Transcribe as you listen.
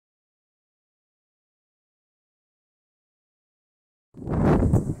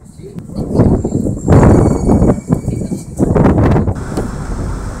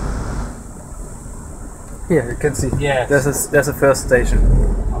Here you can see. Yeah. There's a first station.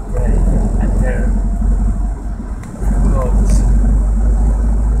 Okay. And there goes.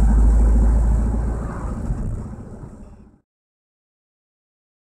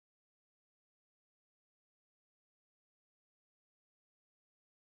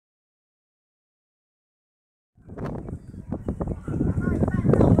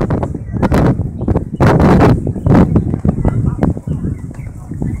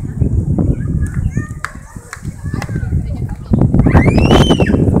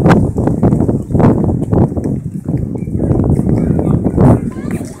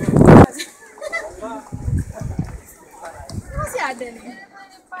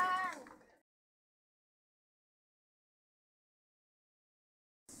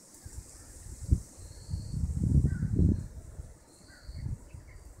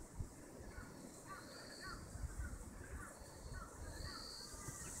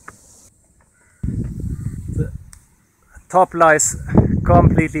 Top lies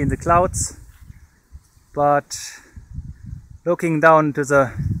completely in the clouds, but looking down to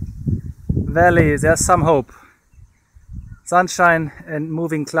the valley there's some hope. Sunshine and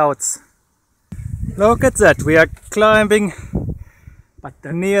moving clouds. Look at that, we are climbing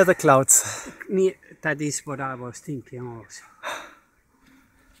near the clouds. That is what I was thinking also.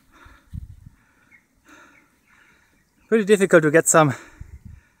 Pretty difficult to get some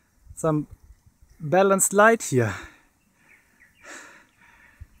balanced light here.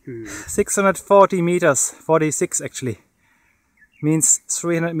 640 meters, 46 actually, means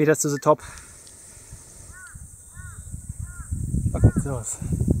 300 meters to the top. Look at those.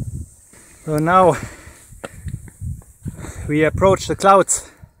 So now we approach the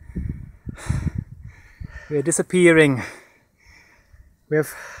clouds. We are disappearing. We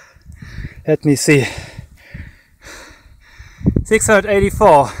have, let me see,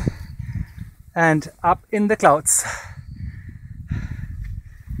 684 and up in the clouds.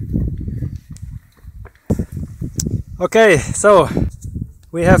 Okay, so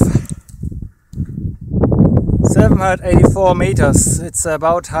we have 784 meters. It's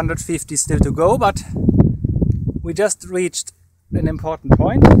about 150 still to go, but we just reached an important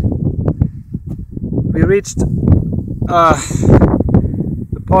point. We reached the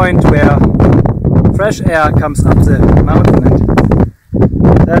point where fresh air comes up the mountain, and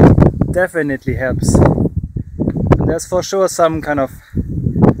that definitely helps. And there's for sure some kind of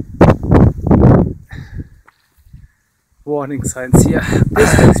warning signs here.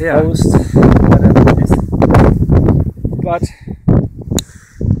 Distance post, whatever it is. But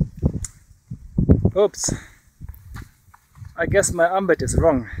oops, I guess my ambit is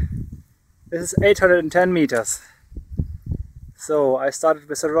wrong. This is 810 meters. So I started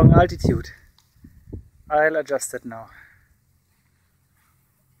with the wrong altitude. I'll adjust it now.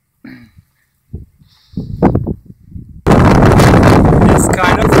 It's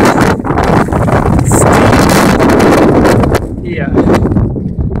kind of steep here.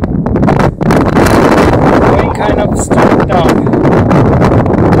 Going kind of straight down.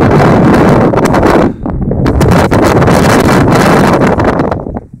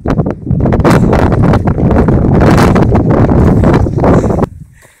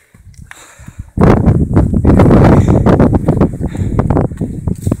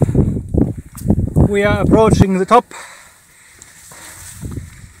 We are approaching the top.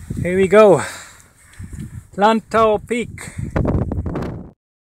 Here we go. Lantau Peak.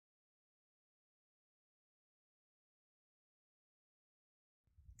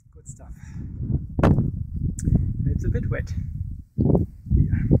 Good stuff. It's a bit wet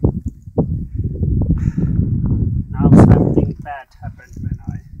here. Now something bad happened when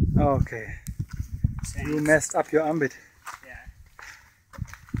I... Okay. You messed up your ambit. Yeah.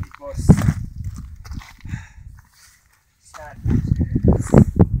 It was sad.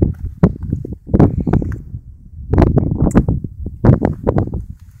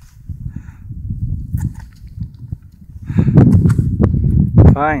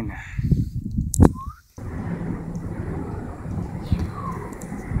 Fine.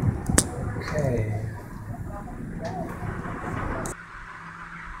 Okay.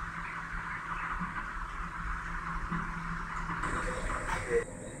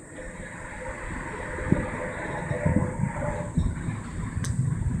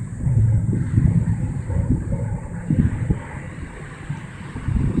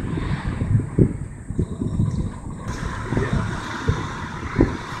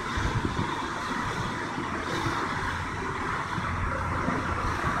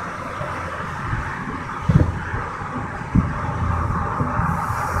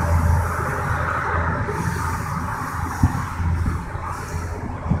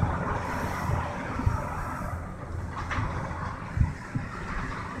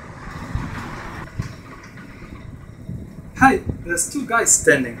 Hi, there's two guys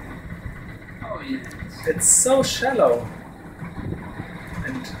standing. Oh yes. It's so shallow.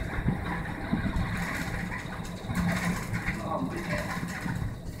 And Oh my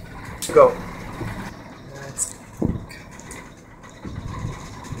god. go. Let's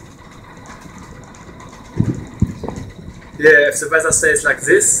yeah, if the weather stays like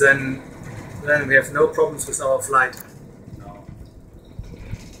this, then we have no problems with our flight.